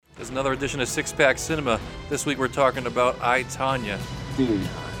It's another edition of Six Pack Cinema. This week we're talking about I, Tonya. Dude,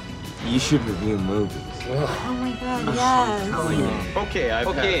 you should review movies. Oh my god, yes. Okay, I've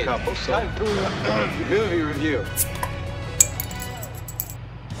got a couple. Time for a movie review.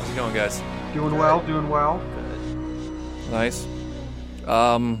 How's it going, guys? Doing well. Nice.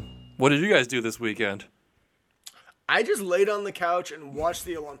 What did you guys do this weekend? I just laid on the couch and watched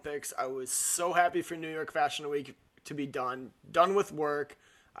the Olympics. I was so happy for New York Fashion Week to be done with work.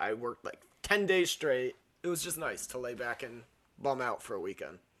 I worked like 10 days straight. It was just nice to lay back and bum out for a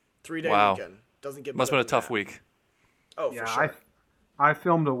weekend. 3-day Wow. weekend. Doesn't get Must have been a better tough than that. week. Oh, Yeah, for sure. I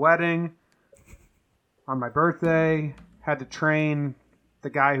filmed a wedding on my birthday. Had to train the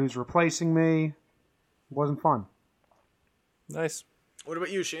guy who's replacing me. It wasn't fun. Nice. What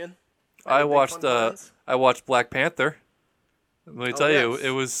about you, Sheehan? I Any big watched fun plans? Black Panther. Let me tell you,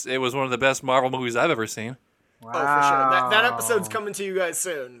 yes. it was one of the best Marvel movies I've ever seen. Wow. Oh, for sure. That episode's coming to you guys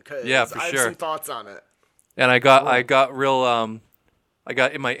soon. Cause Yeah, for I have sure. some thoughts on it. And I got real I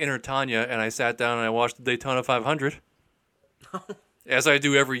got in my inner Tanya and I sat down and I watched the Daytona 500. As I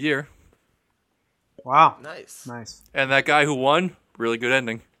do every year. Wow. Nice. Nice. And that guy who won, really good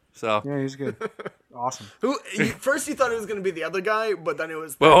ending. So, Yeah, he's good. Awesome. First you thought it was going to be the other guy, but then it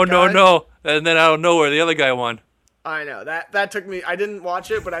was that well, guy. no. And then out of nowhere, the other guy won. I know. That took me. I didn't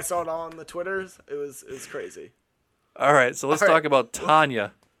watch it, but I saw it all on the Twitters. It was crazy. All right, so let's All right. talk about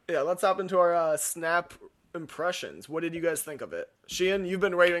Tanya. Yeah, let's hop into our Snap impressions. What did you guys think of it? Sheehan, you've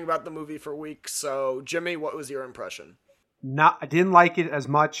been raving about the movie for weeks, so Jimmy, what was your impression? I didn't like it as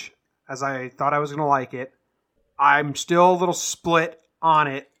much as I thought I was going to like it. I'm still a little split on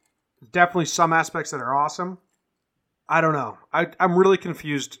it. Definitely some aspects that are awesome. I don't know. I'm really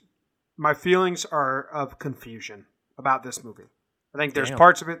confused. My feelings are of confusion about this movie. I think there's Damn.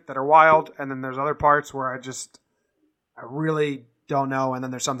 parts of it that are wild, and then there's other parts where I really don't know, and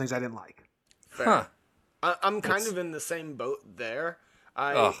then there's some things I didn't like. Huh. I'm kind of in the same boat there.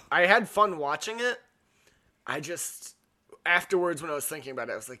 Ugh. I had fun watching it. I just afterwards when I was thinking about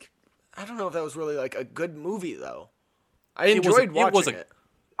it, I was like, I don't know if that was really like a good movie though. I enjoyed watching it.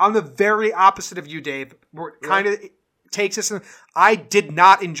 I'm the very opposite of you, Dave. Where it kind of takes us in. I did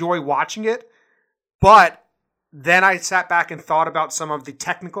not enjoy watching it, but then I sat back and thought about some of the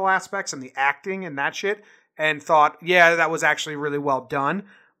technical aspects and the acting and that shit, and thought, yeah, that was actually really well done.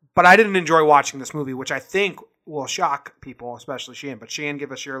 But I didn't enjoy watching this movie, which I think will shock people, especially Sheehan. But Sheehan,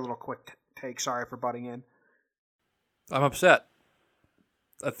 give us your little quick take. Sorry for butting in. I'm upset.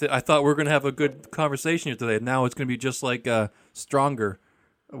 I thought we were going to have a good conversation here today. Now it's going to be just like Stronger,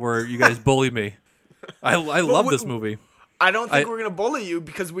 where you guys bully me. I love this movie. I don't think we're gonna bully you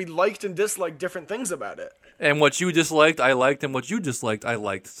because we liked and disliked different things about it. And what you disliked, I liked. And what you disliked, I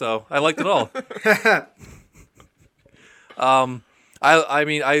liked. So I liked it all.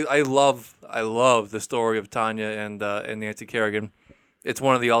 I love the story of Tanya and Nancy Kerrigan. It's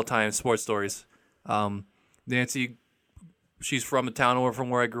one of the all-time sports stories. Nancy, she's from a town over from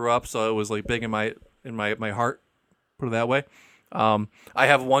where I grew up, so it was like big in my heart. Put it that way. I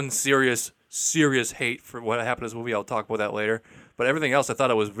have one serious hate for what happened in this movie. I'll talk about that later. But everything else, I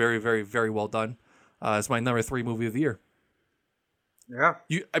thought it was very, very, very well done. It's my number 3 movie of the year. Yeah.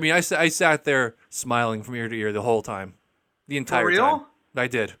 I sat there smiling from ear to ear the whole time. The entire real? time. I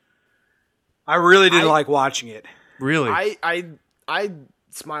did. I really didn't like watching it. Really? I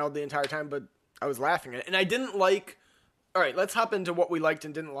smiled the entire time, but I was laughing at it. And I didn't like... All right, let's hop into what we liked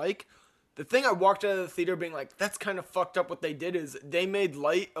and didn't like. The thing I walked out of the theater being like, that's kind of fucked up what they did is they made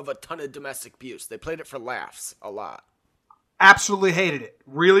light of a ton of domestic abuse. They played it for laughs a lot. Absolutely hated it.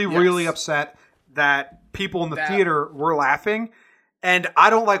 Really, Yes. really upset that people in the theater were laughing. And I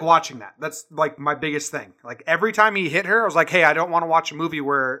don't like watching that. That's like my biggest thing. Like every time he hit her, I was like, hey, I don't want to watch a movie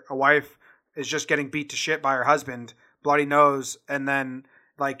where a wife is just getting beat to shit by her husband, bloody nose, and then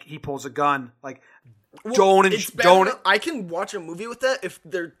like he pulls a gun. Like don't. I can watch a movie with that if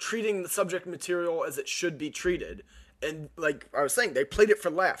they're treating the subject material as it should be treated. And like I was saying, they played it for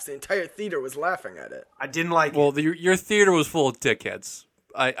laughs. The entire theater was laughing at it. I didn't like it. Well, your theater was full of dickheads.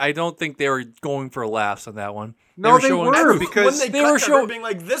 I don't think they were going for laughs on that one. No, they showing were, truth. because when they were cut to her showing being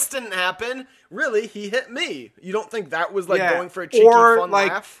like, this didn't happen. Really, he hit me. You don't think that was like Yeah. going for a cheeky Or, fun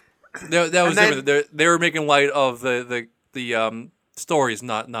like, laugh? that was then- different. They were making light of the stories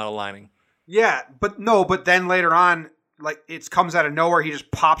not aligning. Yeah, but then later on, like it comes out of nowhere. He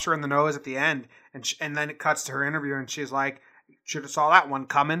just pops her in the nose at the end, and then it cuts to her interview, and she's like, "Should have saw that one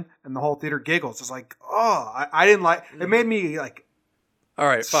coming," and the whole theater giggles. It's like, oh, I didn't like. It made me like, All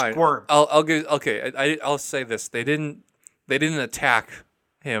right, fine. Squirm. I'll give. Okay, I'll say this. They didn't attack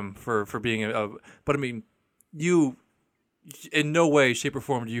him for being but I mean, you in no way, shape, or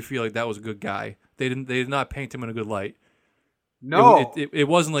form do you feel like that was a good guy. They did not paint him in a good light. No, It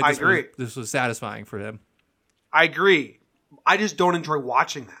wasn't like I agree. This was satisfying for him. I agree. I just don't enjoy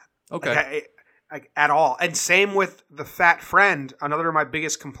watching that. Okay. Like, at all. And same with the fat friend, another of my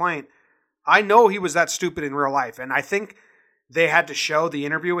biggest complaint. I know he was that stupid in real life, and I think they had to show the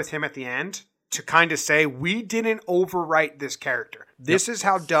interview with him at the end to kind of say, we didn't overwrite this character. This is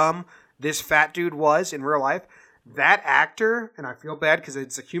how dumb this fat dude was in real life. That actor, and I feel bad because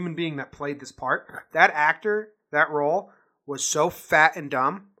it's a human being that played this part, that actor, that role, was so fat and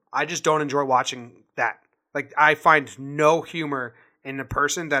dumb, I just don't enjoy watching that. Like, I find no humor in a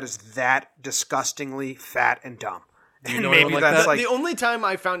person that is that disgustingly fat and dumb. You And know maybe anyone like that's that? like... The only time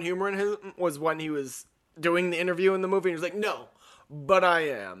I found humor in him was when he was doing the interview in the movie, and he was like, "No, but I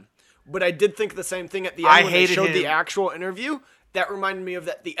am." But I did think the same thing at the end I when they hated showed him. the actual interview. That reminded me of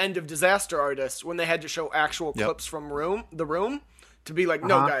the end of Disaster Artist when they had to show actual clips from the room to be like,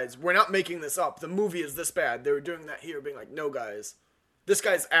 "No, guys, we're not making this up. The movie is this bad." They were doing that here, being like, "No, guys, this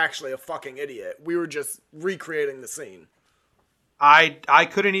guy's actually a fucking idiot. We were just recreating the scene." I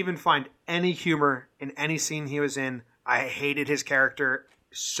couldn't even find any humor in any scene he was in. I hated his character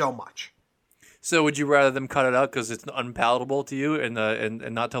so much. So would you rather them cut it out because it's unpalatable to you and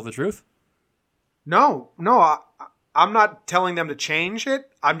not tell the truth? No, I'm not telling them to change it.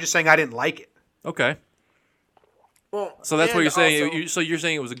 I'm just saying I didn't like it. Okay. Well, So that's what and you're saying. also- So you're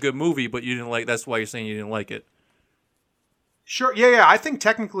saying it was a good movie, but you didn't like. That's why you're saying you didn't like it. Sure, yeah. I think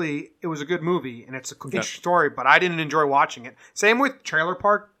technically it was a good movie and it's a interesting story, but I didn't enjoy watching it. Same with Trailer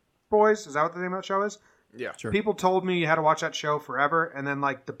Park Boys. Is that what the name of that show is? yeah. Sure. People told me you had to watch that show forever, and then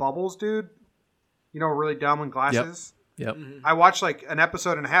like the Bubbles dude, really dumb with glasses. Yep. I watched like an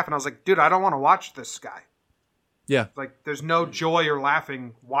episode and a half, and I was like, dude, I don't want to watch this guy. Yeah. Like, there's no joy or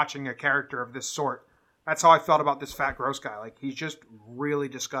laughing watching a character of this sort. That's how I felt about this fat, gross guy. Like, he's just really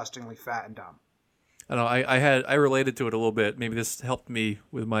disgustingly fat and dumb. I don't know. I related to it a little bit. Maybe this helped me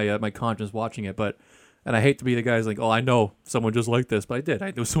with my my conscience watching it. And I hate to be the guy who's like, oh, I know someone just like this, but I did.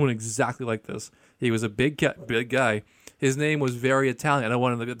 I knew someone exactly like this. He was a big guy. His name was very Italian. I don't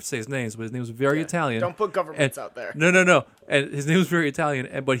want to say his names, but his name was very Italian. Don't put governments out there. No. And his name was very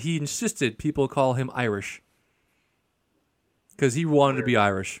Italian, but he insisted people call him Irish because he wanted to be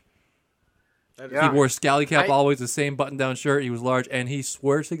Irish. Yeah. He wore a scally cap always, the same button-down shirt. He was large, and he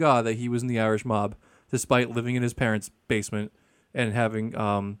swears to God that he was in the Irish mob, despite living in his parents' basement and having.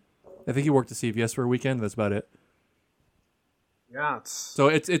 I think he worked at CVS for a weekend. That's about it. Yeah, So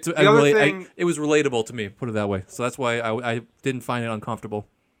it was relatable to me. Put it that way. So that's why I didn't find it uncomfortable.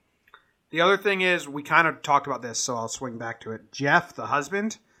 The other thing is, we kind of talked about this, so I'll swing back to it. Jeff, the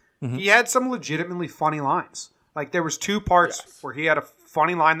husband, he had some legitimately funny lines. Like, there was 2 parts where he had a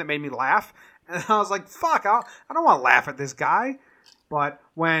funny line that made me laugh, and I was like, fuck, I don't want to laugh at this guy. But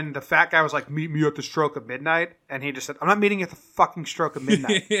when the fat guy was like, meet me at the stroke of midnight, and he just said, I'm not meeting you at the fucking stroke of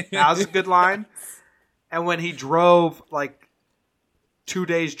midnight. That was a good line. And when he drove, like, 2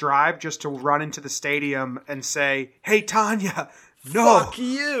 days drive just to run into the stadium and say, hey, Tanya, no. Fuck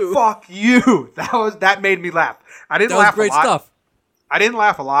you. Fuck you. That made me laugh. I didn't That was laugh great a lot. stuff. I didn't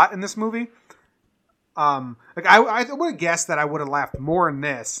laugh a lot in this movie. Like I would have guessed that I would have laughed more in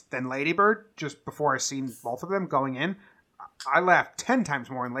this than Lady Bird just before I seen both of them going in. I laughed 10 times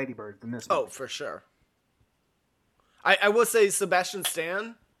more in Lady Bird than this movie. Oh, for sure. I will say Sebastian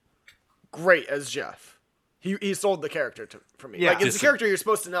Stan, great as Jeff. He sold the character for me. Yeah. Like, it's a character you're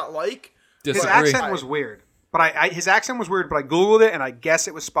supposed to not like. His Disagree. accent was weird. But his accent was weird, but I Googled it and I guess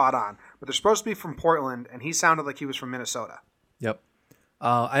it was spot on. But they're supposed to be from Portland and he sounded like he was from Minnesota. Yep.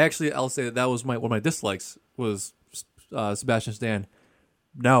 I'll say that was one of my dislikes was Sebastian Stan.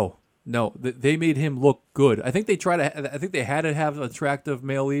 No, they made him look good. I think they had to have an attractive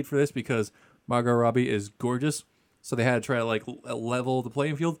male lead for this because Margot Robbie is gorgeous, so they had to try to like level the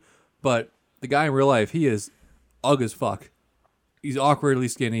playing field. But the guy in real life, he is ugly as fuck. He's awkwardly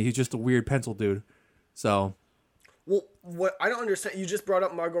skinny. He's just a weird pencil dude. So, Well, what I don't understand, you just brought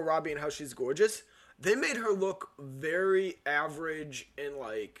up Margot Robbie and how she's gorgeous. They made her look very average and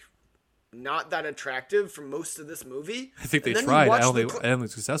like not that attractive for most of this movie. I think they And then you tried. I watch don't the think it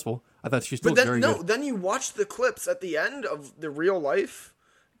was successful. I thought she still But then very no, good. then you watch the clips at the end of the real life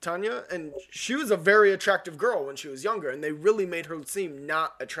Tanya, and she was a very attractive girl when she was younger, and they really made her seem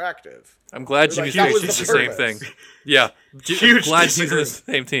not attractive. I'm glad Like, Jimmy that was Smits the did the same purpose. thing. Yeah, Huge glad she's in disagree. the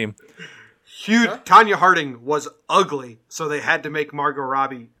same team. Huge. Tanya Harding was ugly, so they had to make Margot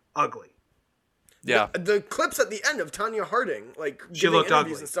Robbie ugly. Yeah, The clips at the end of Tanya Harding, like She giving looked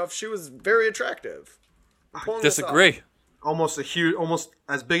interviews ugly. and stuff, she was very attractive. I'm pulling this up. disagree. Almost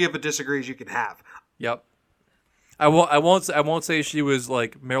as big of a disagree as you can have. Yep. I won't say she was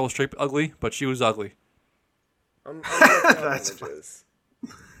like Meryl Streep ugly, but she was ugly. I'm looking at That's images.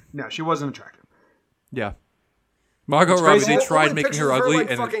 No, she wasn't attractive. Yeah. Margot It's Robbie, crazy. they tried Only making pictures her of ugly, like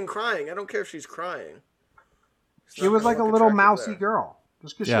and fucking crying. I don't care if she's crying. It's She not was gonna like a look little attractive mousy there. girl.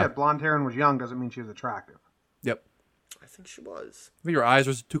 Just because she Yeah. had blonde hair and was young doesn't mean she was attractive. yep. I think she was. I think her eyes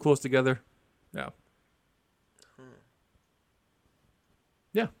were too close together. Yeah.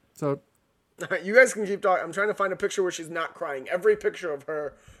 Yeah. So You guys can keep talking. I'm trying to find a picture where she's not crying. Every picture of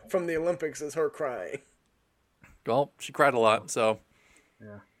her from the Olympics is her crying. well, she cried a lot. So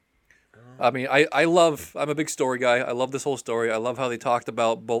Yeah. I mean, I'm a big story guy. I love this whole story. I love how they talked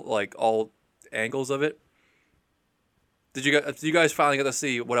about both, like, all angles of it. Did you guys finally get to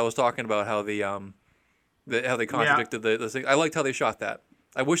see what I was talking about? How how they contradicted the thing. I liked how they shot that.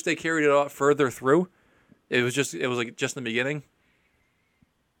 I wish they carried it out further through. It was like just in the beginning.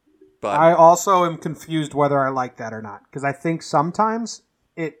 But I also am confused whether I like that or not because I think sometimes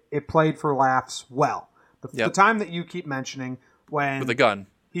it played for laughs well. The Yep. time that you keep mentioning when with the gun,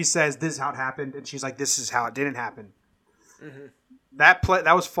 he says this is how it happened and she's like this is how it didn't happen. That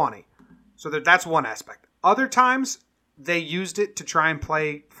was funny. So that's one aspect. Other times they used it to try and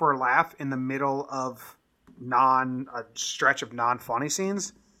play for a laugh in the middle of a stretch of non-funny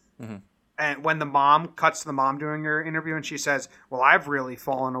scenes. And when the mom cuts to the mom doing her interview and she says, well, I've really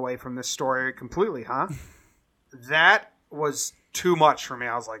fallen away from this story completely, huh? That was too much for me.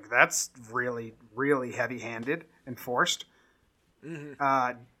 I was like, that's really, really heavy-handed and forced.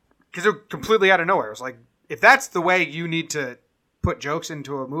 Because it completely out of nowhere. It was like, if that's the way you need to put jokes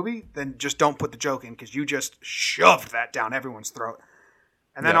into a movie, then just don't put the joke in because you just shoved that down everyone's throat.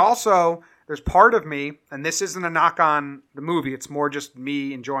 And then also, there's part of me, and this isn't a knock on the movie, it's more just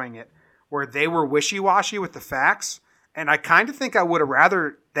me enjoying it, where they were wishy-washy with the facts, and I kind of think I would have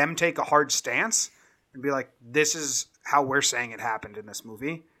rather them take a hard stance and be like, this is how we're saying it happened in this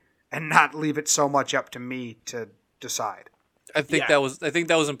movie, and not leave it so much up to me to decide. I think that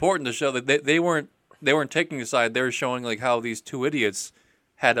was important to show that they weren't taking a side. They were showing like how these two idiots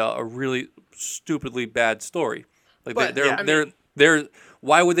had a really stupidly bad story. Like But, they're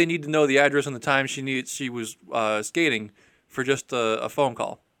why would they need to know the address and the time she was skating for just a phone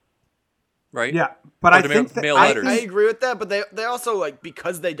call? Right? Yeah, but Or I to think that mail I letters. I think- agree with that, but they also like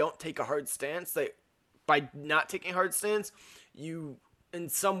because they don't take a hard stance, by not taking a hard stance, you in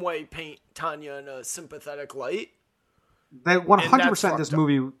some way paint Tanya in a sympathetic light. They 100% fucked this up.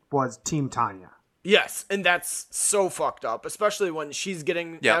 movie was Team Tanya. Yes, and that's so fucked up, especially when she's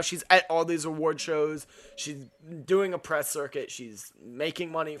getting now she's at all these award shows, she's doing a press circuit, she's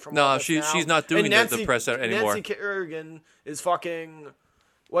making money from all this now. she's not doing And the press anymore. Nancy Kerrigan is fucking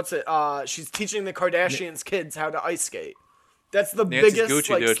she's teaching the Kardashians kids how to ice skate. That's the Nancy's biggest Gucci,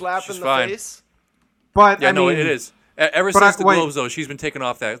 like dude. slap She's in the fine. face. But Yeah, I no, mean, it is. Ever but since I- the wait. Globes, though, she's been taken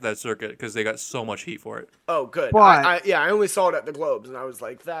off that circuit because they got so much heat for it. Oh, good. But- I only saw it at the Globes, and I was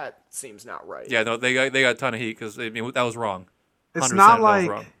like, that seems not right. Yeah, no, they got a ton of heat because that was wrong. It's 100% not that was like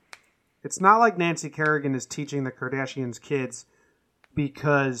wrong. it's not like Nancy Kerrigan is teaching the Kardashians kids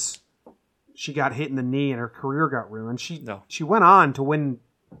because she got hit in the knee and her career got ruined. She went on to win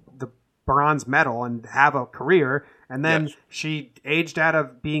the bronze medal and have a career, and then Yes. she aged out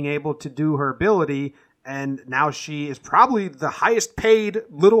of being able to do her ability, and now she is probably the highest paid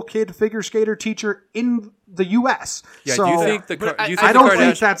little kid figure skater teacher in the U.S. Yeah, so do you think But do you I think I the don't think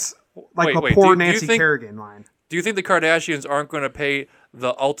Kardashians- that's like Wait, a poor do you Nancy think- Kerrigan line. Do you think the Kardashians aren't going to pay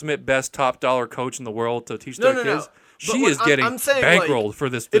the ultimate best top dollar coach in the world to teach No, their no, no. kids? But She what is getting I'm saying, like, bankrolled for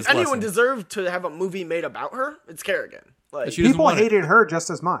this. If anyone lesson. deserved to have a movie made about her, it's Kerrigan. Like, She doesn't People want it. hated her just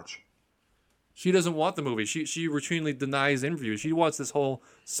as much. She doesn't want the movie. She routinely denies interviews. She wants this whole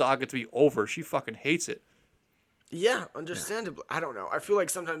saga to be over. She fucking hates it. yeah, understandably. I don't know. I feel like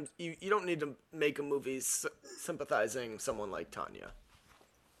sometimes you don't need to make a movie sympathizing someone like Tanya.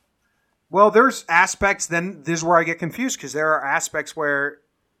 Well, there's aspects, then this is where I get confused, because there are aspects where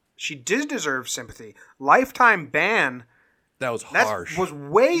she did deserve sympathy. Lifetime ban, That was that harsh. was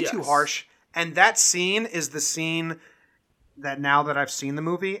way too Yes. harsh. And that scene is the scene that now that I've seen the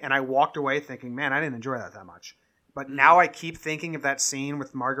movie, and I walked away thinking, man, I didn't enjoy that much. But now I keep thinking of that scene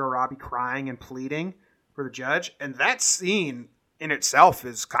with Margot Robbie crying and pleading for the judge. And that scene in itself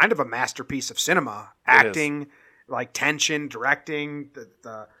is kind of a masterpiece of cinema. Acting, like tension, directing,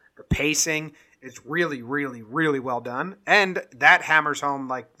 the pacing. It's really, really, really well done. And that hammers home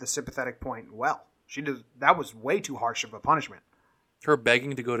like the sympathetic point well. That was way too harsh of a punishment. Her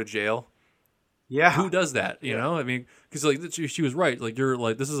begging to go to jail. Yeah. Who does that? You know, I mean, because like she was right. Like you're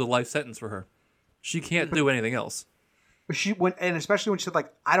like this is a life sentence for her. She can't do anything else. And especially when she said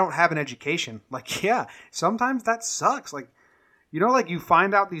like, I don't have an education. Like, yeah, sometimes that sucks. Like, like you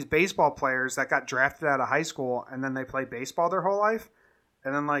find out these baseball players that got drafted out of high school and then they play baseball their whole life,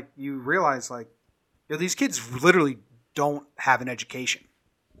 and then like you realize like, these kids literally don't have an education.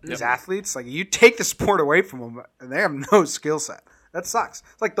 These athletes, like you take the sport away from them and they have no skill set. That sucks.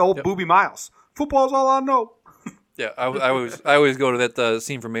 It's like the old Booby Miles. Football's all I know. Yeah, I always go to that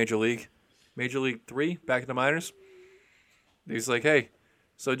scene from Major League 3, back in the minors. He's like, hey,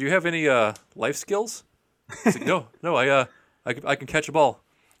 so do you have any life skills? He's like, no, I can catch a ball.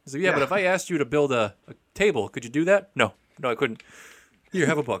 He's like, yeah, but if I asked you to build a table, could you do that? No, I couldn't. Here,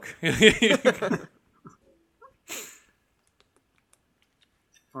 have a book.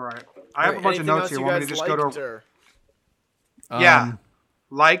 All right. I have a bunch of notes here. Want me to just go to... Or... Yeah.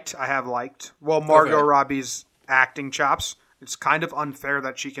 Liked. I have liked. Well, Margot Okay. Robbie's acting chops. It's kind of unfair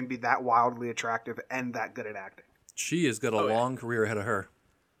that she can be that wildly attractive and that good at acting. She has got a long career ahead of her.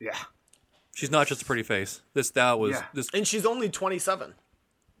 Yeah. She's not just a pretty face. This And she's only 27,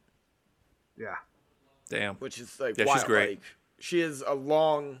 Yeah. damn. which is like Yeah, wild. she's great. Like, she has a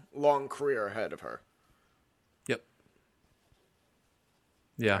long, long career ahead of her. Yep.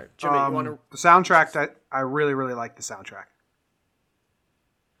 Yeah. All right, Jimmy, you want to? The soundtrack, I really, really like the soundtrack.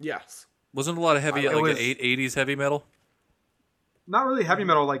 Yes. Wasn't a lot of heavy, It like was- 80s heavy metal? Not really heavy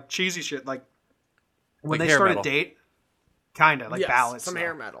metal, like cheesy shit. Like when Like they hair started metal. date, kind of like Yes, ballads. some so.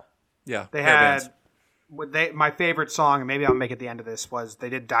 hair metal. Yeah. They hair had bands. my favorite song, and maybe I'll make it the end of this, was they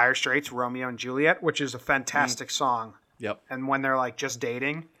did Dire Straits' Romeo and Juliet, which is a fantastic song. Yep. And when they're like just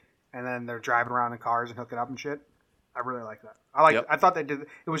dating, and then they're driving around in cars and hooking up and shit, I really like that. Yep. I thought they did.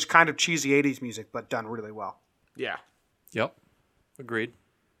 It was kind of cheesy '80s music, but done really well. Yeah. Yep. Agreed.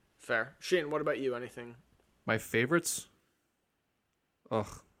 Fair. Shane, what about you? Anything? My favorites? Ugh.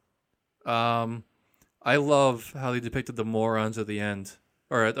 I love how they depicted the morons at the end,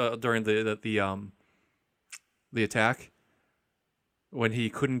 or during the attack, when he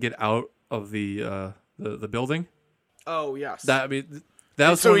couldn't get out of the building. Oh yes. That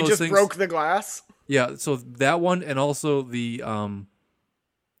was so one he of those just things. broke the glass. Yeah, so that one, and also the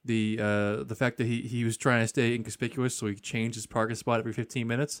fact that he was trying to stay inconspicuous, so he changed his parking spot every 15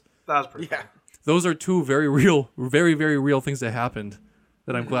 minutes. That was pretty. Yeah. Those are two very very real things that happened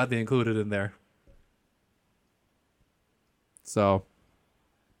that I'm glad they included in there. So,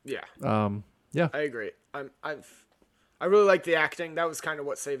 Yeah. yeah, I agree. I really like the acting. That was kind of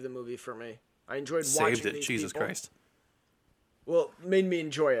what saved the movie for me. I enjoyed watching saved it. these Jesus people. Christ! Well, it made me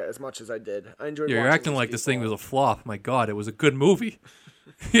enjoy it as much as I did. I enjoyed. Yeah, you're watching acting these like this thing people. was a flop. My God, it was a good movie.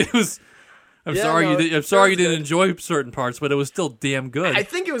 It was. I'm Yeah, sorry no, I'm sorry you it was didn't good. enjoy certain parts, but it was still damn good. I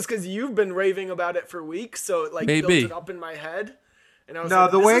think it was because you've been raving about it for weeks, so it like Maybe. built it up in my head, and I was No,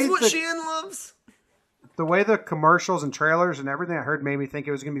 like, the "This way is what the- Sheehan loves." The way the commercials and trailers and everything I heard made me think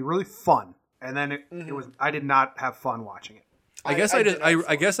it was going to be really fun, and then it was. I did not have fun watching it. I guess I I did just have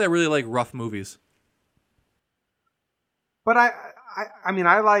I guess I really like rough movies. But I mean,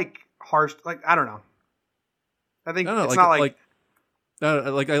 I like harsh. Like I don't know. I think I don't know, it's like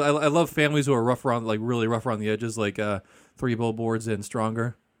not like I love families who are rough around, like really rough around the edges, like Three Billboards and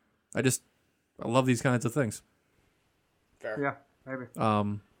Stronger. I love these kinds of things. Fair. yeah, maybe.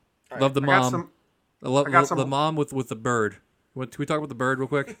 Love the I got mom. some. I love got some- the mom with the bird. Can we talk about the bird real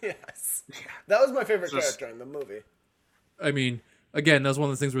quick? Yes. That was my favorite Just- character in the movie. I mean, again, that's one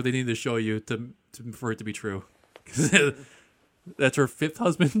of the things where they need to show you for it to be true. 'Cause that's her fifth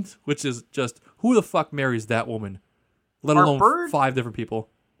husband, which is just who the fuck marries that woman? Let Our alone bird- 5 different people.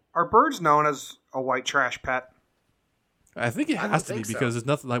 Are birds known as a white trash pet? I think it don't has to be think so. because it's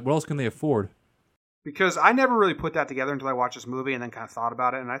nothing like what else can they afford? Because I never really put that together until I watched this movie and then kind of thought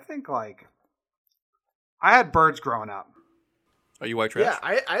about it. And I think like I had birds growing up. Are you white trash?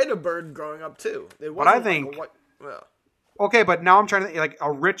 Yeah, I had a bird growing up too. It But I wasn't like think- a white, well, Okay, but now I'm trying to think, like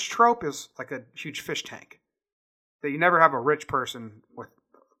a rich trope is like a huge fish tank. That you never have a rich person with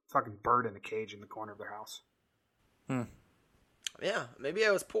a fucking bird in a cage in the corner of their house. yeah, maybe I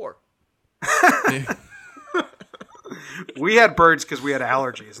was poor. We had birds because we had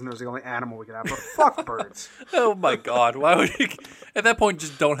allergies, and it was the only animal we could have. But fuck birds. Oh my god! Why would you? At that point,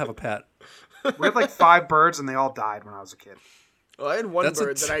 just don't have a pet. We had like 5 birds, and they all died when I was a kid. Well, I had one That's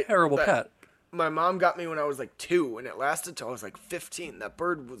bird a terrible that pet. my mom got me when I was like 2, and it lasted till I was like 15. That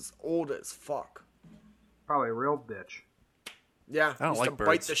bird was old as fuck. Probably a real bitch. Yeah, I don't used like to bite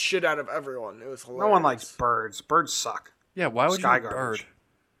birds. the shit out of everyone. It was hilarious. No one likes birds. Birds suck. Yeah, why would Sky you have a garbage.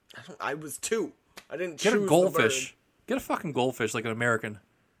 bird? I was 2. I didn't Get choose a the goldfish. Get a fucking goldfish like an American.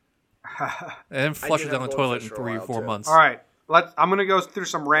 And then flush did it down have the toilet in goldfish for a 3 or while, 4 too. months. All right, I'm gonna go through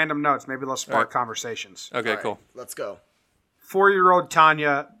some random notes. Maybe let's spark All right. conversations. Okay, All right, cool. let's go. 4-year-old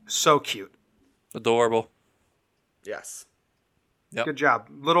Tanya, so cute. Adorable. Yes. Yep. Good job.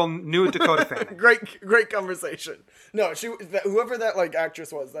 Little new Dakota fan. Great conversation. No, whoever that like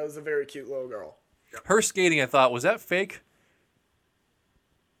actress was, that was a very cute little girl. Her skating, I thought, was that fake?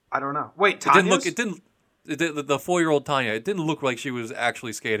 I don't know. Wait, It Tanya's? didn't look. The 4-year-old Tanya. It didn't look like she was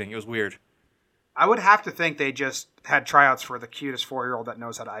actually skating. It was weird. I would have to think they just had tryouts for the cutest 4-year-old that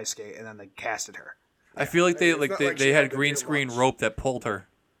knows how to ice skate, and then they casted her. I feel like they it's not like she they had had to green do screen much. rope that pulled her.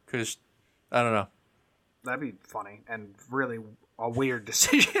 Because I don't know. That'd be funny and really a weird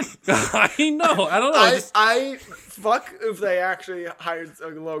decision. I know. I don't know. I fuck if they actually hired a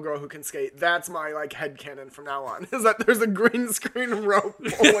little girl who can skate. That's my like headcanon from now on. Is that there's a green screen rope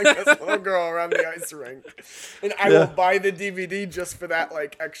pulling this little girl around the ice rink, and I will buy the DVD just for that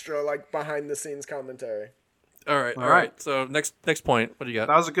like extra like behind the scenes commentary. All right. So next point. What do you got?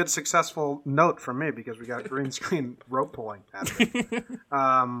 That was a good, successful note from me because we got green screen rope pulling out of it.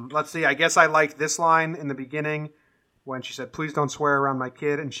 Let's see. I guess I liked this line in the beginning when she said, "Please don't swear around my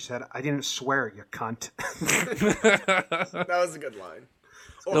kid," and she said, "I didn't swear, you cunt." That was a good line.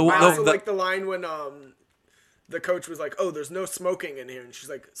 Oh, I also like the line when the coach was like, "Oh, there's no smoking in here," and she's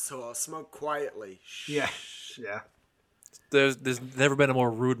like, "So I'll smoke quietly." Yeah. There's never been a more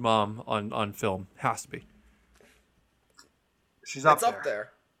rude mom on film. Has to be. She's up It's there. up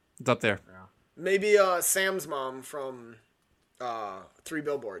there. It's up there. Maybe Sam's mom from 3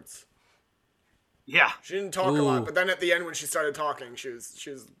 Billboards. Yeah. She didn't talk a Ooh. lot, but then at the end when she started talking, she was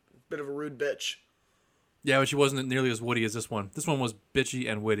a bit of a rude bitch. Yeah, but she wasn't nearly as witty as this one. This one was bitchy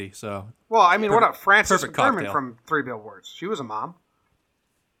and witty. So Well, I mean, what up? Frances perfect McDermott cocktail. from 3 Billboards. She was a mom.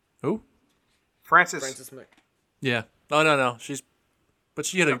 who? Frances. Mick. Yeah. Oh no. But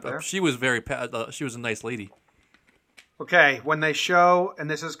she had Up there. she was very she was a nice lady. Okay, when they show, and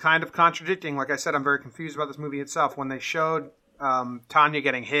this is kind of contradicting, like I said, I'm very confused about this movie itself. When they showed Tanya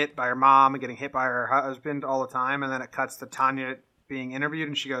getting hit by her mom and getting hit by her husband all the time, and then it cuts to Tanya being interviewed,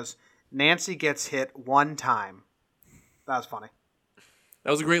 and she goes, "Nancy gets hit one time." That was funny. That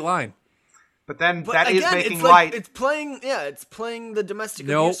was a great line. But then But that is again, making it's light. It's playing the domestic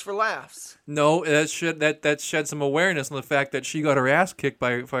Nope. abuse for laughs. No, that shed some awareness on the fact that she got her ass kicked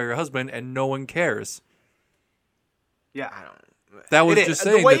by her husband and no one cares. Yeah. That was It is. just The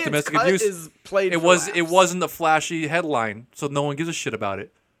saying way that it's domestic cut abuse. is played It for was. It laughs. wasn't a flashy headline, so no one gives a shit about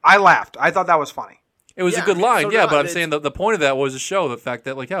it. I laughed. I thought that was funny. It was Yeah, a good I mean, line, so yeah. did But I. I'm saying that the point of that was to show the fact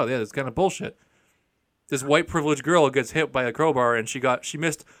that, like, oh yeah, it's kind of bullshit. This white privileged girl gets hit by a crowbar, and she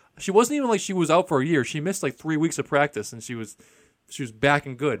missed. She wasn't even like she was out for a year. She missed like 3 weeks of practice, and she was back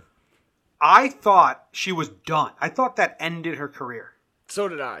and good. I thought she was done. I thought that ended her career. So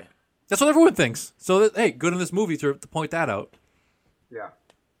did I. That's what everyone thinks. So hey, good in this movie to point that out. Yeah.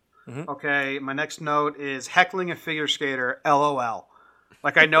 Mm-hmm. Okay, my next note is heckling a figure skater, LOL.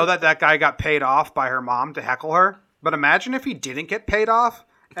 Like, I know that guy got paid off by her mom to heckle her, but imagine if he didn't get paid off.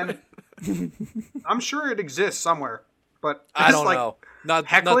 And I'm sure it exists somewhere, but I it's don't like know. Not to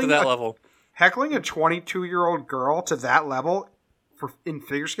heckling that a- level. Heckling a 22-year-old girl to that level in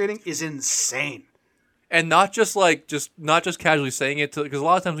figure skating is insane. And not just casually saying it, because a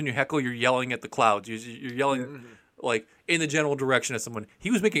lot of times when you heckle, you're yelling at the clouds. You're yelling like in the general direction of someone. He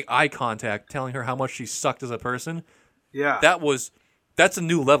was making eye contact, telling her how much she sucked as a person. Yeah. That's a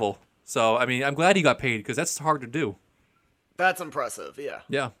new level. So I mean, I'm glad he got paid because that's hard to do. That's impressive. Yeah.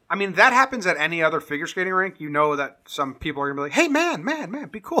 Yeah. I mean, that happens at any other figure skating rink. You know that some people are going to be like, hey, man,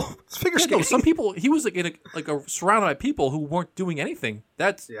 be cool. It's figure Yeah, skating. no, some people. He was like surrounded by people who weren't doing anything.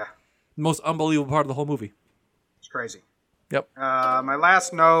 That's Yeah, the most unbelievable part of the whole movie. it's crazy. Yep. My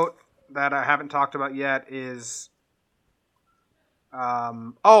last note that I haven't talked about yet is,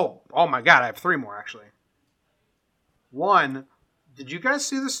 oh my God, I have 3 more actually. One, did you guys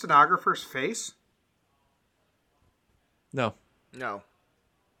see the stenographer's face? No. No.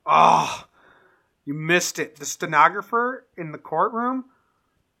 Oh, you missed it. The stenographer in the courtroom,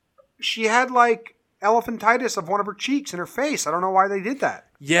 she had like elephantitis of one of her cheeks in her face. I don't know why they did that.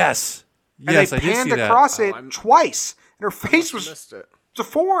 Yes. And Yes, they I did panned see that. across it I'm- twice, and her face was Missed it.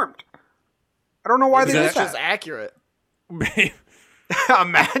 deformed. I don't know why they did That's just that. accurate. Imagine.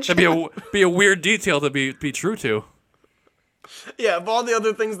 That'd be a weird detail to be true to. Yeah, of all the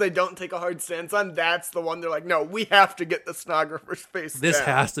other things they don't take a hard stance on, that's the one they're like, no, we have to get the stenographer's face This down.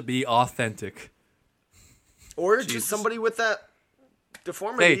 has to be authentic. Or Jesus. just somebody with that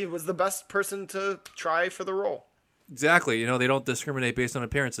deformity Hey. was the best person to try for the role. Exactly. You know, they don't discriminate based on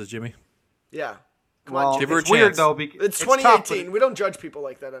appearances, Jimmy. Yeah. Come Well, on, Give Jimmy. her a it's weird chance. though. Because It's tough, 2018. but We don't judge people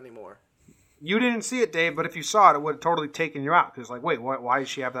like that anymore. you didn't see it, Dave, but if you saw it, it would have totally taken you out. Because like, wait, why does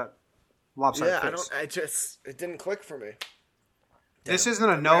she have that lopsided Yeah, face? it didn't click for me. This isn't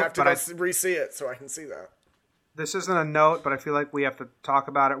a I note, have to but go re-see it so I can see that. This isn't a note, but I feel like we have to talk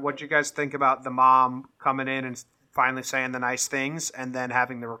about it. What do you guys think about the mom coming in and finally saying the nice things and then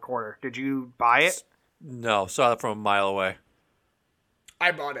having the recorder? Did you buy it? No, saw that from a mile away.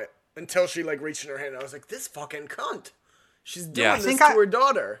 I bought it until she like reached in her hand. I was like, this fucking cunt. She's doing Yeah. this to her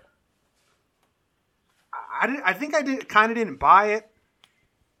daughter. I think I kind of didn't buy it.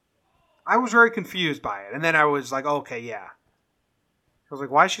 I was very confused by it, and then I was like, okay, yeah. I was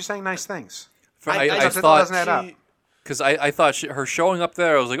like, why is she saying nice things? I just thought doesn't add up. because I thought her showing up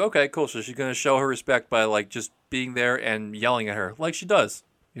there, I was like, okay, cool. So she's gonna show her respect by like just being there and yelling at her like she does.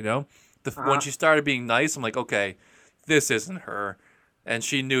 You know, when she started being nice, I'm like, okay, this isn't her. And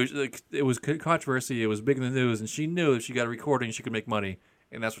she knew like it was controversy. It was big in the news, and she knew if she got a recording, she could make money,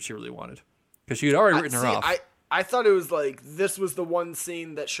 and that's what she really wanted because she had already written her off. I thought it was like this was the one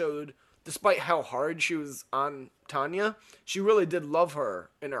scene that showed, despite how hard she was on Tanya, she really did love her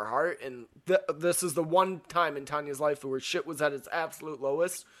in her heart, and this is the one time in Tanya's life where shit was at its absolute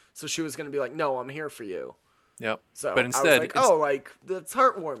lowest. So she was gonna be like, "No, I'm here for you." Yep. So but instead, I was like, "Oh, like that's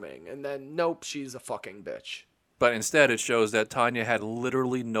heartwarming," and then nope, she's a fucking bitch. But instead, it shows that Tanya had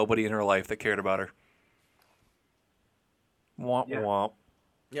literally nobody in her life that cared about her. Womp womp.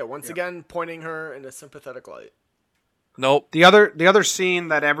 Yeah, once again, pointing her in a sympathetic light. Nope. The other scene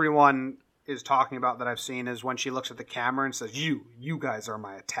that everyone is talking about that I've seen is when she looks at the camera and says, you guys are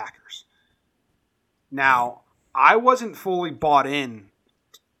my attackers. Now, I wasn't fully bought in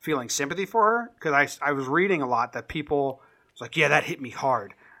feeling sympathy for her because I was reading a lot that people was like, yeah, that hit me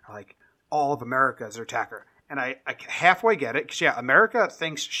hard. Like, all of America is her attacker. And I halfway get it because, yeah, America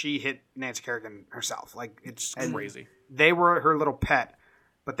thinks she hit Nancy Kerrigan herself. Like, it's crazy. They were her little pet.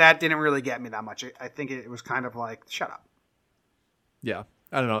 But that didn't really get me that much. I think it was kind of like, shut up. Yeah.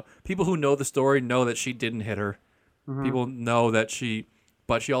 I don't know. People who know the story know that she didn't hit her. Mm-hmm. People know that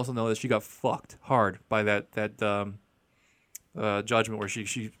but she also knows that she got fucked hard by that judgment where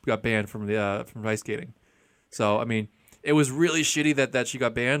she got banned from ice skating. So, I mean, it was really shitty that she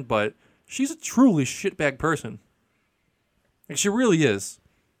got banned, but she's a truly shitbag person. Like, she really is.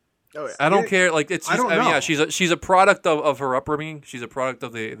 Oh, yeah. I don't care. Like it's. Just, I don't know. Yeah, she's a product of her upbringing. She's a product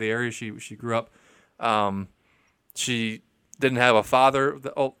of the area she grew up. She didn't have a father.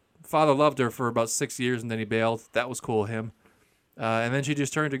 Father loved her for about 6 years, and then he bailed. That was cool of him. And then she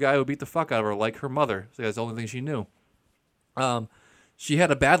just turned to a guy who beat the fuck out of her, like her mother. So that's the only thing she knew. She had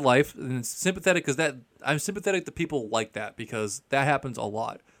a bad life, and it's sympathetic because I'm sympathetic to people like that because that happens a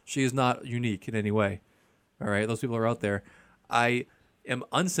lot. She is not unique in any way. All right, those people are out there. I am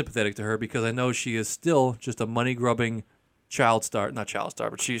unsympathetic to her because I know she is still just a money-grubbing not child star,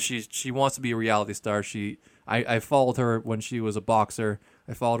 but she wants to be a reality star. I followed her when she was a boxer.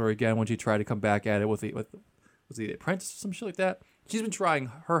 I followed her again when she tried to come back at it with the Apprentice or some shit like that. She's been trying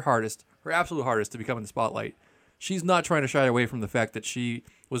her hardest, her absolute hardest to become in the spotlight. She's not trying to shy away from the fact that she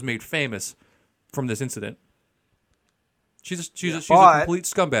was made famous from this incident. She's a complete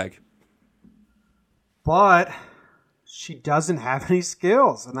scumbag. But she doesn't have any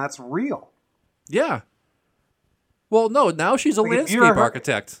skills, and that's real. Yeah. Well, no, now she's a landscape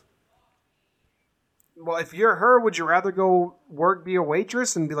architect. Well, if you're her, would you rather go be a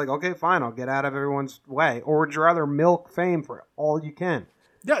waitress and be like, okay, fine, I'll get out of everyone's way? Or would you rather milk fame for all you can?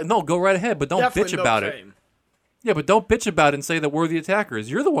 Yeah, no, go right ahead, but don't Definitely bitch about fame. it. Yeah, but don't bitch about it and say that we're the attackers.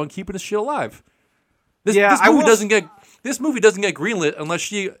 You're the one keeping this shit alive. This movie doesn't get greenlit unless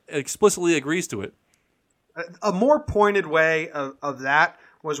she explicitly agrees to it. A more pointed way of that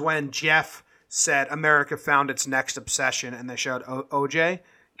was when Jeff said America found its next obsession, and they showed OJ.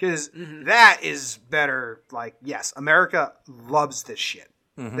 Because that is better. Like, yes, America loves this shit.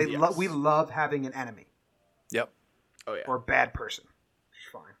 Mm-hmm. We love having an enemy. Yep. Oh yeah. Or a bad person.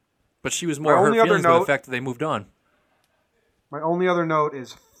 It's fine. But she was more hurt feelings by the fact that they moved on. My only other note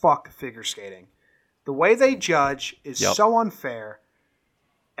is fuck figure skating. The way they judge is so unfair,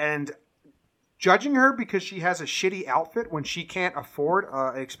 and judging her because she has a shitty outfit when she can't afford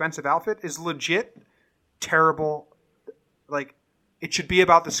an expensive outfit is legit terrible. Like, it should be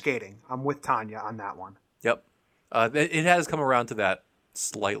about the skating. I'm with Tanya on that one. Yep. It has come around to that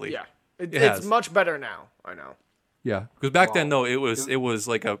slightly. Yeah. It's much better now. I know. Yeah. Because back then, no, it was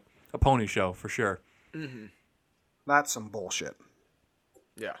like a pony show for sure. Mm-hmm. That's some bullshit.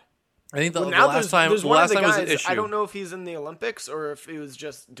 Yeah. I think the last time was an issue. I don't know if he's in the Olympics or if he was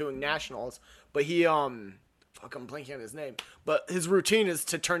just doing nationals, but he I'm blanking on his name. But his routine is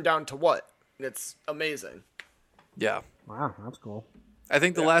to turn down to what? It's amazing. Yeah. Wow, that's cool. I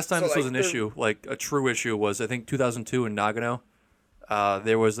think the last time this was an issue, like a true issue, was I think 2002 in Nagano.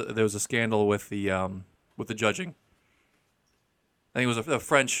 There was a scandal with the judging. I think it was a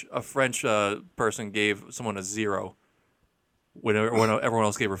French person gave someone a 0 when everyone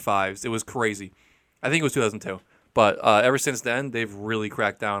else gave her 5s. It was crazy. I think it was 2002. But ever since then, they've really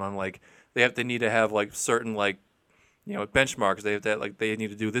cracked down on like they need to have like certain like benchmarks. They have that like they need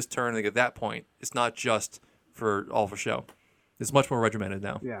to do this turn and get that point. It's not just for show. It's much more regimented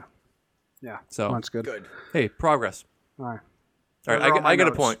now. Yeah. Yeah. So that's good. Good. Hey, progress. All right. All right, I got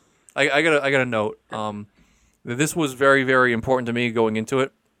a point. I got a note. This was very, very important to me going into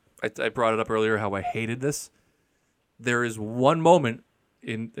it. I brought it up earlier how I hated this. There is one moment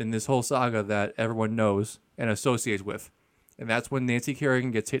in this whole saga that everyone knows and associates with, and that's when Nancy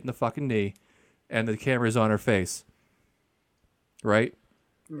Kerrigan gets hit in the fucking knee, and the camera's on her face. Right,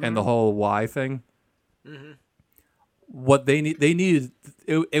 and the whole why thing. Mm-hmm. What they needed.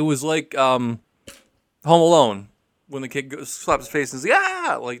 It was like Home Alone. When the kid slaps his face and says,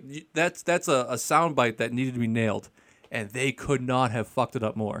 "Yeah!" Like that's a soundbite that needed to be nailed, and they could not have fucked it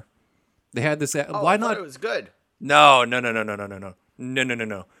up more. They had this. Why not? It was good. No.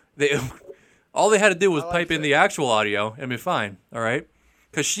 They all they had to do was pipe in the actual audio and be fine. All right,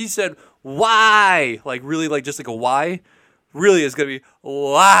 because she said "why," like really, like just like a "why." Really, it's gonna be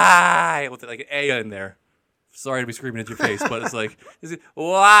 "why" with like an A in there. Sorry to be screaming at your face, but it's like,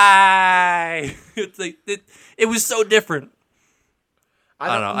 why? It's like it was so different. I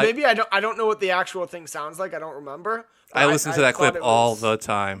don't know. Maybe I don't know what the actual thing sounds like. I don't remember. I listen to that clip all the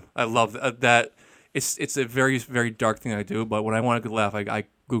time. I love that. It's a very, very dark thing I do, but when I want a good laugh, I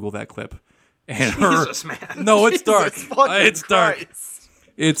Google that clip. And Jesus, man. No, it's dark. It's dark. Christ.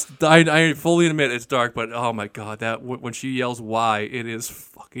 I fully admit it's dark, but oh my god, that when she yells "why," it is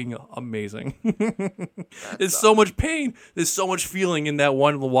fucking amazing. There's so much pain. There's so much feeling in that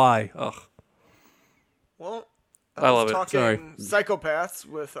one "why." Ugh. Well, I love it. Sorry. Psychopaths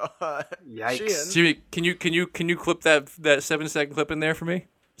with Yikes. Sheehan. Jimmy, can you clip that 7-second clip in there for me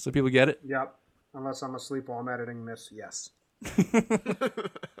so people get it? Yep. Unless I'm asleep while I'm editing this, yes.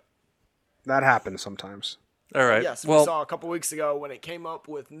 That happens sometimes. All right. Yes, well, we saw a couple weeks ago when it came up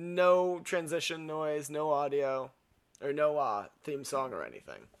with no transition noise, no audio, or no theme song or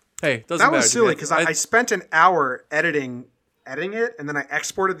anything. Hey, doesn't that matter. was silly because I spent an hour editing it, and then I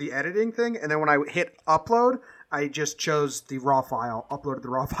exported the editing thing, and then when I hit upload, I just chose the raw file, uploaded the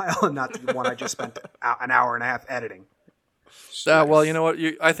raw file, and not the one I just spent an hour and a half editing. Well, you know what?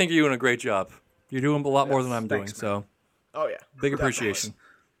 I think you're doing a great job. You're doing a lot more than I'm doing, Thanks, so Oh yeah, big appreciation.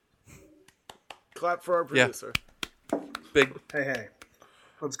 Clap for our producer. Big. Hey.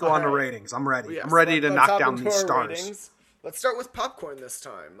 Let's go on to ratings. I'm ready. Yes, I'm ready to let's knock hop down into these our stars. ratings. Let's start with popcorn this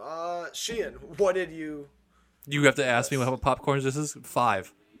time. Sheehan, what did you... You have to ask me how popcorn this is.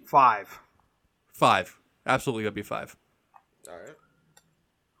 5. 5. 5. Absolutely gotta be 5. All right.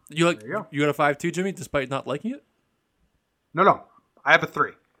 You go. You got a 5 too, Jimmy, despite not liking it? No. I have a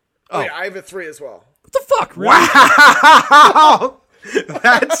 3. Oh yeah, I have a 3 as well. What the fuck? Really? Wow!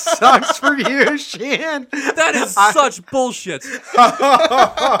 That sucks for you, Shan. That is such bullshit.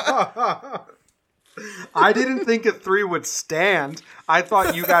 I didn't think a 3 would stand. I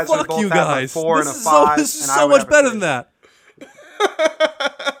thought you guys would Fuck both you have guys. a 4 and a This 5. this is and I so would much have a better 3. than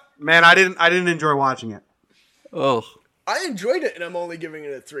that. Man, I didn't enjoy watching it. Oh, I enjoyed it, and I'm only giving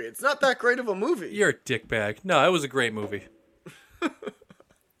it a 3. It's not that great of a movie. you're a dickbag. No, it was a great movie.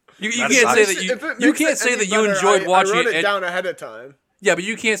 You can't sucks. say that you can't say that you enjoyed watching I wrote it and- down ahead of time. Yeah, but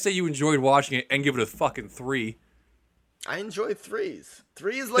you can't say you enjoyed watching it and give it a fucking 3. I enjoy 3s.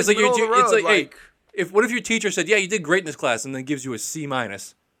 3 is like It's like middle of the road. it's like, hey, what if your teacher said, "Yeah, you did great in this class," and then gives you a C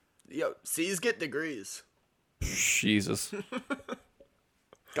minus? Yo, C's get degrees. Jesus.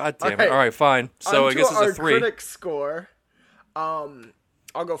 God damn it! All right. All right, fine. So I Onto guess it's our a 3. critic score.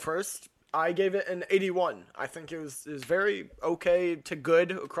 I'll go first. I gave it an 81. I think it was very okay to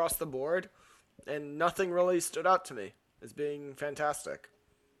good across the board, and nothing really stood out to me as being fantastic.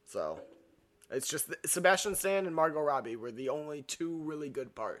 So, it's just Sebastian Stan and Margot Robbie were the only 2 really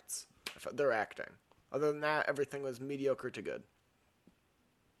good parts. Their acting. Other than that, everything was mediocre to good.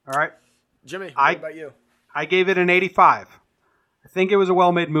 All right. Jimmy, what about you? I gave it an 85. I think it was a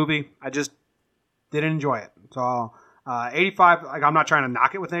well-made movie. I just didn't enjoy it. So 85, like I'm not trying to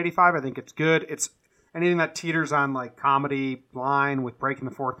knock it with an 85. I think it's good. It's anything that teeters on like comedy line with breaking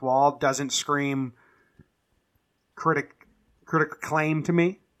the fourth wall doesn't scream critic acclaim to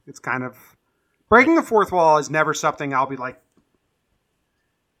me. It's kind of breaking the fourth wall is never something I'll be like,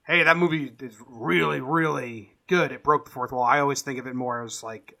 hey, that movie is really, really good. It broke the fourth wall. I always think of it more as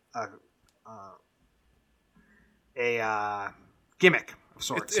like a gimmick of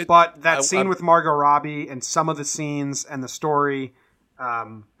sorts. But that scene with Margot Robbie and some of the scenes and the story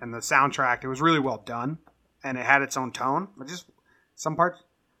and the soundtrack, it was really well done. And it had its own tone. some parts.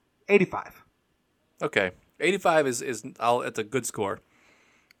 85. Okay, 85 is it's a good score.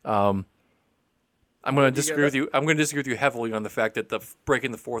 I'm going to disagree with you. I'm going to disagree with you heavily on the fact that the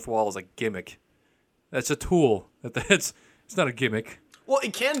breaking the fourth wall is a gimmick. That's a tool. It's not a gimmick. Well,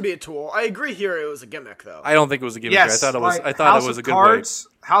 it can be a tool. I agree here it was a gimmick, though. I don't think it was a gimmick. Yes, I thought it was. like I thought House it was of a good Cards,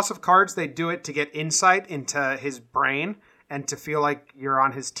 House of Cards, they do it to get insight into his brain and to feel like you're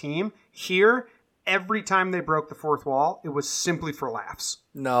on his team. Here, every time they broke the fourth wall, it was simply for laughs.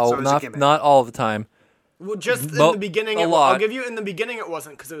 way. No, So it was a gimmick. not all the time. Well, just in Mo- the beginning, a I'll lot. give you in the beginning it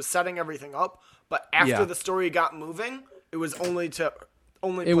wasn't because it was setting everything up. But after Yeah. the story got moving, it was only It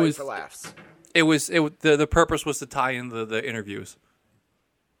play was- for laughs. The purpose was to tie in the interviews.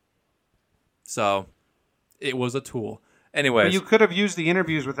 So, it was a tool. But Anyways, you could have used the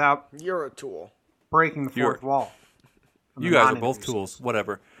interviews without You're a tool. breaking the fourth wall. you guys are both tools.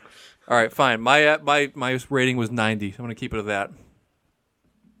 Whatever. All right, fine. My rating was 90. I'm going to keep it at that.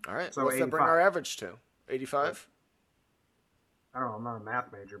 All right. So What's that bring 85. our average to? 85? I don't know, I'm not a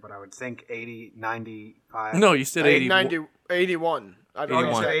math major, but I would think 80, 95. No, you said 80. 81. I don't Oh, know.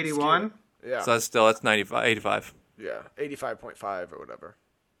 you One. said 81? Yeah. So that's 95, 85. Yeah. 85.5 or whatever.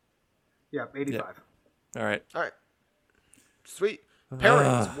 Yeah, 85. All right. All right. Sweet.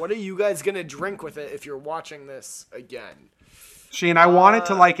 Pairings. What are you guys going to drink with it if you're watching this again? Sheen, I wanted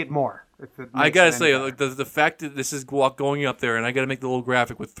to like it more. If it I makes gotta it any say, better. like the fact that this is going up there, and I gotta make the little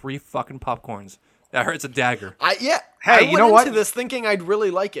graphic with 3 fucking popcorns. That hurts a dagger. Hey, Hey, I you went know what? into this thinking I'd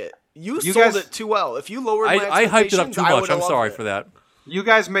really like it. You sold guys- it too well. If you lowered my I hyped it up expectations, too I much. would've I'm loved sorry it. for that. You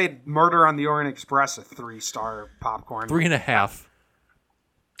guys made Murder on the Orient Express a 3-star popcorn. 3.5.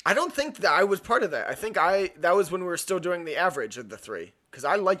 I don't think that I was part of that. I think that was when we were still doing the average of the 3 because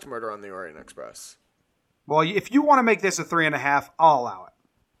I liked Murder on the Orient Express. Well, if you want to make this a 3.5, I'll allow it.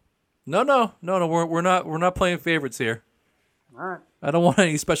 No. We're not playing favorites here. All right. I don't want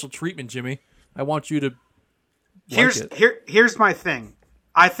any special treatment, Jimmy. I want you to. Here's my thing.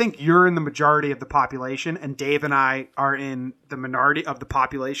 I think you're in the majority of the population, and Dave and I are in the minority of the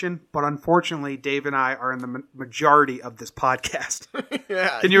population. But unfortunately, Dave and I are in the majority of this podcast.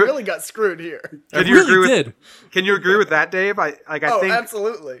 Yeah, Can you you- really got screwed here. I Can you really agree did. Can you agree with that, Dave? I Oh, think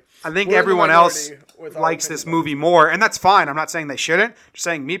absolutely. I think We're in the everyone else minority with our likes this opinion. movie more, and that's fine. I'm not saying they shouldn't. Just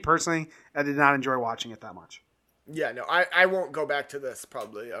saying, me personally, I did not enjoy watching it that much. Yeah, no, I won't go back to this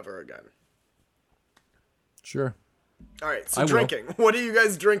probably ever again. Sure. All right, so I will. drinking. What are you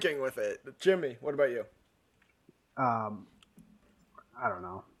guys drinking with it? Jimmy, what about you? I don't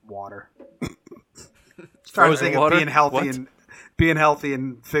know, water. Trying to Frozen think water? of being healthy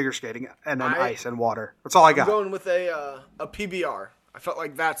and figure skating, and then ice and water. That's all I I'm got. going with a PBR. I felt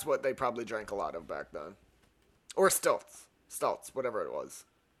like that's what they probably drank a lot of back then. Or Stouts, whatever it was.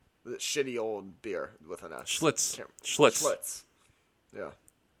 The shitty old beer with an S. Schlitz. Can't- Schlitz. Schlitz. Yeah.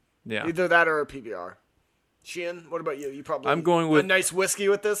 Yeah. Either that or a PBR. Sheehan, what about you? You probably I'm going with- a nice whiskey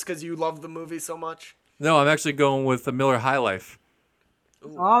with this because you love the movie so much. No, I'm actually going with the Miller High Life.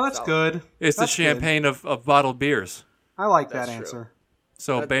 Oh, that's good. It's That's the good. champagne of bottled beers. I like That's that true. answer.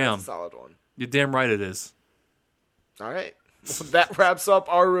 So That's bam, a solid one. you're damn right it is. All right. That wraps up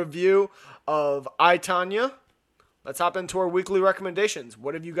our review of I, Tanya. Let's hop into our weekly recommendations.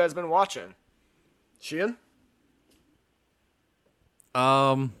 What have you guys been watching? Sheehan?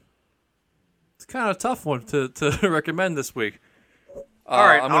 It's kind of a tough one to recommend this week. All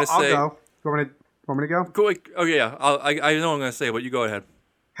right, I'm gonna I'll say. go. Want me to go? Go. Oh yeah, I know what I'm gonna say, but you go ahead.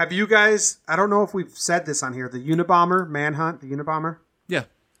 Have you guys? I don't know if we've said this on here. The Unabomber Manhunt. The Unabomber. Yeah,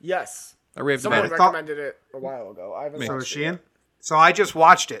 Yes. I raved Someone about it. recommended it a while ago. I haven't So watched is it Sheehan. yet. So I just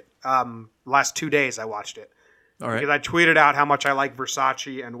watched it. Last 2 days I watched it. All right. Because I tweeted out how much I like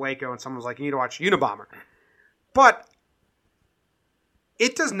Versace and Waco, and someone was like, "You need to watch Unabomber." But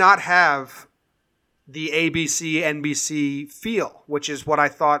it does not have the ABC NBC feel, which is what I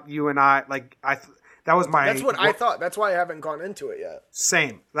thought you and I like. That was my. That's what I thought. That's why I haven't gone into it yet.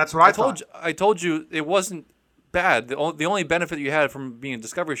 Same. That's what I thought. I told you it wasn't bad. The only benefit you had from being a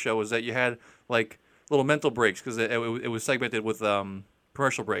Discovery show was that you had like little mental breaks because it was segmented with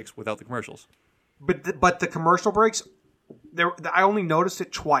commercial breaks without the commercials. But the commercial breaks, I only noticed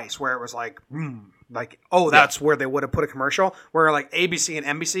it twice where it was like, that's where they would have put a commercial. Where like ABC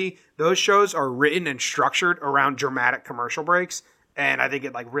and NBC, those shows are written and structured around dramatic commercial breaks, and I think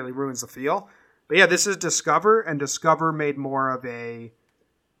it like really ruins the feel. But yeah, this is Discover, and Discover made more of a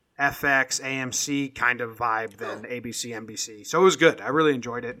FX, AMC kind of vibe than ABC, NBC. So it was good. I really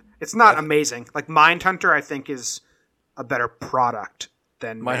enjoyed it. It's not amazing. Like Mindhunter, I think is a better product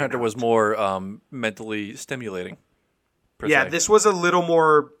than Mindhunter Manhunt. was more mentally stimulating. per Yeah, se. this was a little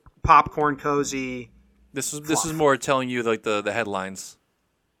more popcorn cozy, This is more telling you like the headlines.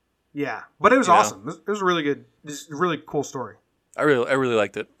 Yeah, but it was Yeah. awesome. It was a really good, this is a really cool story. I really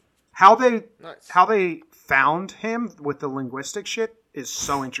liked it. How they Nice. how they found him with the linguistic shit is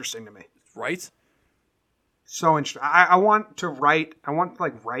so interesting to me. Right? So interesting. I want to write. I want to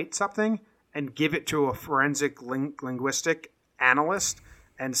write something and give it to a forensic linguistic analyst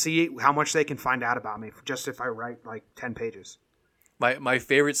and see how much they can find out about me just if I write 10 pages. My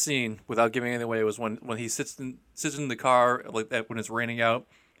favorite scene, without giving anything away, was when he sits in the car like that when it's raining out.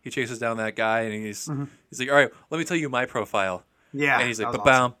 He chases down that guy and he's like, "All right, let me tell you my profile." Yeah, And he's like, that was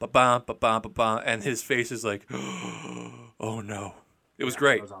 "Ba-bam, ba-bam, ba-bam, ba-bam," and his face is like, "Oh no!" It was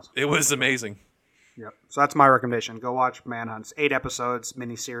great. was awesome. It was amazing. Yep. So that's my recommendation. Go watch Manhunts. 8 episodes,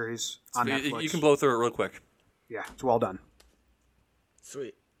 miniseries on Netflix. You can blow through it real quick. Yeah, it's well done.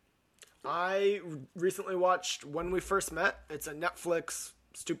 Sweet. I recently watched When We First Met. It's a Netflix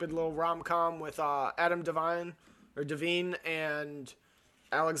stupid little rom-com with Adam Devine and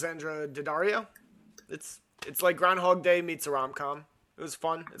Alexandra Daddario. It's like Groundhog Day meets a rom-com. It was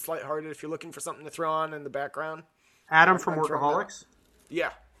fun. It's lighthearted if you're looking for something to throw on in the background. Adam from Recommend Workaholics.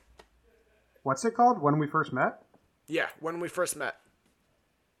 Yeah. What's it called? When We First Met? Yeah, When We First Met.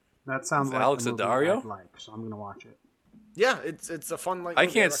 That sounds Is like Alex a movie Daddario? I'd like, so I'm going to watch it. Yeah, it's a fun I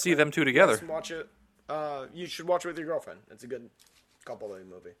can't see them two together. Watch it. You should watch it with your girlfriend. It's a good couple-day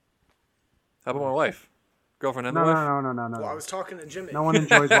movie. How about my wife, girlfriend, and No, the wife? no. Well, I was talking to Jimmy. No one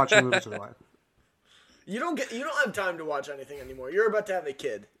enjoys watching movies with a wife. You don't have time to watch anything anymore. You're about to have a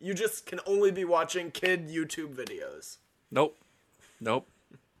kid. You just can only be watching kid YouTube videos. Nope.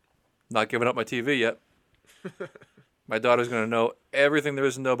 Not giving up my TV yet. My daughter's gonna know everything there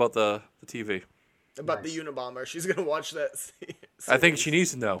is to know about the TV. About the Unabomber. She's gonna watch that. I think she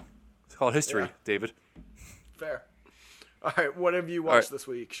needs to know. It's called history, Yeah. David. Fair. All right, what have you watched this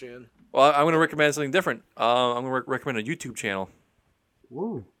week, Shane? Well, I'm gonna recommend something different. I'm gonna recommend a YouTube channel.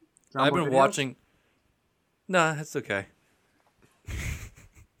 Woo. I've been videos? watching. Nah, it's okay.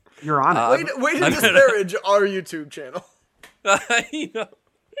 You're on it. Way to disparage our YouTube channel. You know.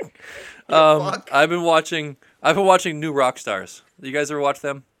 Fuck. I've been watching New Rock Stars. You guys ever watch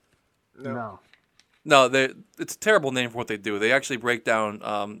them? No. No, it's a terrible name for what they do. They actually break down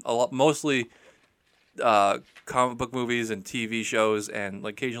a lot, mostly comic book movies and TV shows, and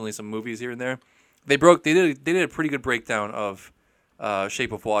occasionally some movies here and there. They did a pretty good breakdown of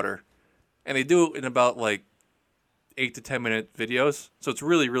Shape of Water, and they do it in about 8 to 10 minute videos. So it's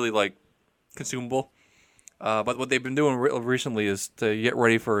really consumable. But what they've been doing recently is to get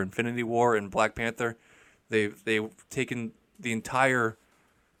ready for Infinity War and Black Panther. They've taken the entire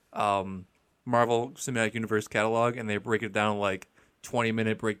Marvel Cinematic Universe catalog and they break it down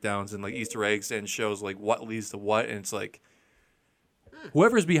 20-minute breakdowns and Easter eggs and shows what leads to what. And it's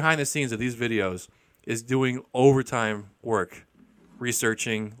whoever's behind the scenes of these videos is doing overtime work,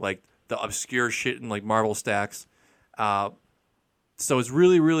 researching the obscure shit in Marvel stacks. So it's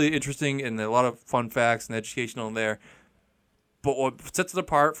really, really interesting and a lot of fun facts and educational in there. But what sets it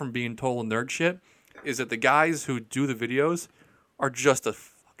apart from being total nerd shit is that the guys who do the videos are just a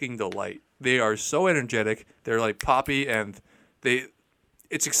fucking delight. They are so energetic. They're poppy and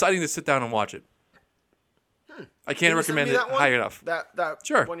it's exciting to sit down and watch it. I can't recommend it high enough. That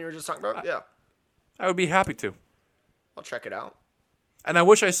Sure. one you were just talking about? Yeah. I would be happy to. I'll check it out. And I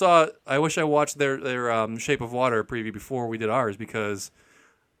wish I watched their Shape of Water preview before we did ours because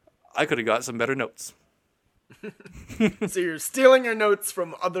I could have got some better notes. So you're stealing your notes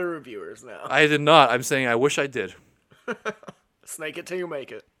from other reviewers now. I did not. I'm saying I wish I did. Snake it till you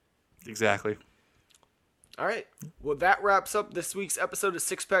make it. Exactly. All right. Well, that wraps up this week's episode of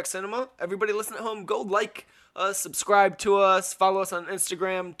Six Pack Cinema. Everybody listen at home, go like us, subscribe to us, follow us on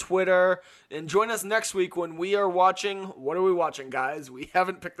Instagram, Twitter, and join us next week when we are watching... What are we watching, guys? We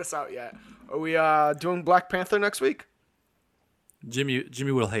haven't picked this out yet. Are we doing Black Panther next week? Jimmy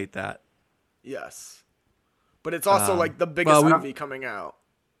will hate that. Yes. But it's also the biggest movie coming out.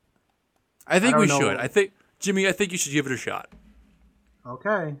 I think don't we know. should. I think you should give it a shot.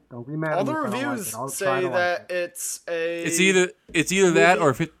 Okay, don't be mad. All at the me if I don't like reviews it. I'll try say to like that it. It's either that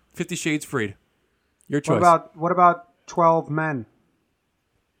or 50 Shades Freed. Your choice. What about 12 Men?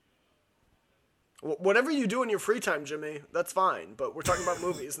 Whatever you do in your free time, Jimmy, that's fine. But we're talking about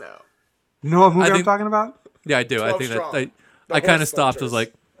movies now. You know what movie I'm think- talking about? Yeah, I do. 12 I think Strong. that The I kind of horse stopped. I was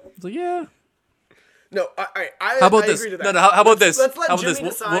soldiers. yeah. No, How about I this? agree to that. No, how about this? Let's let How about Jimmy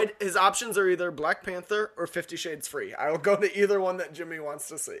this? decide. His options are either Black Panther or 50 Shades Free. I will go to either one that Jimmy wants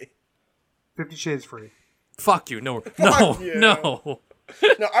to see. 50 Shades Free. Fuck you. No. you. No.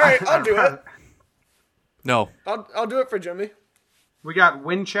 No, all right, I'll do it. No. I'll do it for Jimmy. We got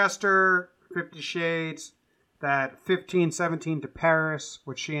Winchester, 50 Shades, that 1517 to Paris,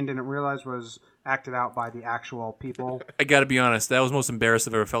 which Sheehan didn't realize was acted out by the actual people. I got to be honest. That was the most embarrassed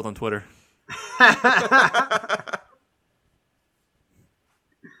I've ever felt on Twitter.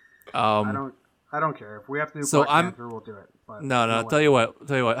 I don't care. If we have to do So Black Panther, we'll do it. But No. way. Tell you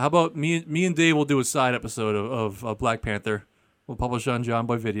what. How about me and Dave will do a side episode of Black Panther. We'll publish on John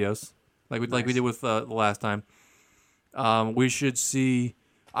Boy Videos, like we did with the last time. We should see.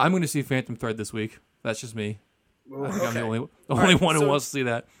 I'm going to see Phantom Thread this week. That's just me. I think I'm the only one who wants to see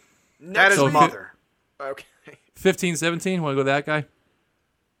that. That is So Mother. Okay. 15, 17. Want to go that guy?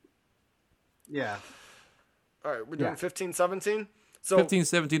 Yeah. All right, we're doing Yeah. 15, 17. So 15,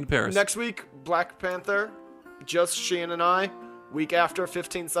 17 to Paris. next week, Black Panther, just Sheehan and I. Week after,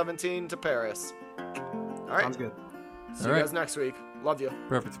 15, 17 to Paris. All right. Sounds good. See All you right. guys next week. Love you.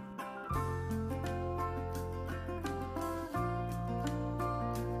 Perfect.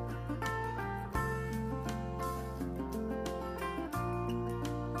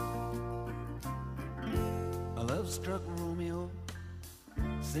 A love-struck Romeo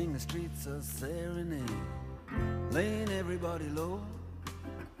sing the streets a serenade, laying everybody low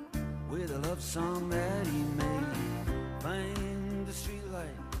with a love song that he made. Find the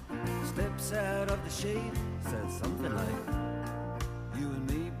streetlight, steps out of the shade, says something like, "You and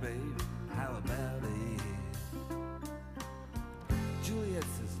me, babe, how about it?" Juliet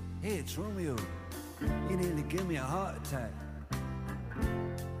says, "Hey, it's Romeo. You nearly give me a heart attack."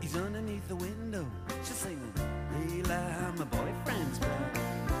 He's underneath the window, she's singing, "Hey, loud, my boyfriend's back.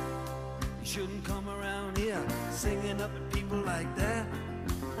 You shouldn't come around here singing up at people like that.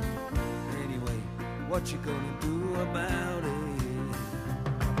 Anyway, what you gonna do about it?"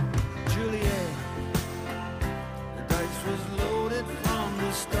 Juliet